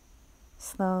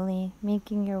 Slowly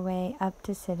making your way up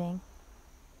to sitting.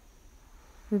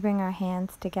 We bring our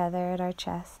hands together at our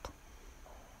chest.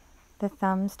 The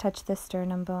thumbs touch the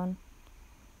sternum bone.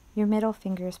 Your middle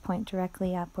fingers point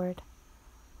directly upward,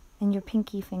 and your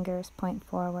pinky fingers point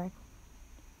forward.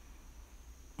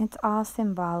 It's all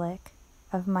symbolic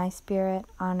of my spirit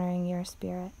honoring your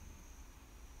spirit.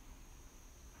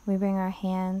 We bring our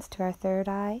hands to our third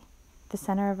eye, the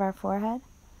center of our forehead,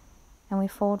 and we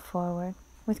fold forward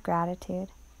with gratitude.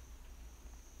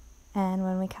 And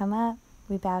when we come up,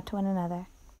 we bow to one another.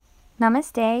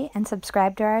 Namaste, and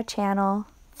subscribe to our channel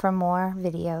for more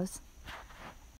videos.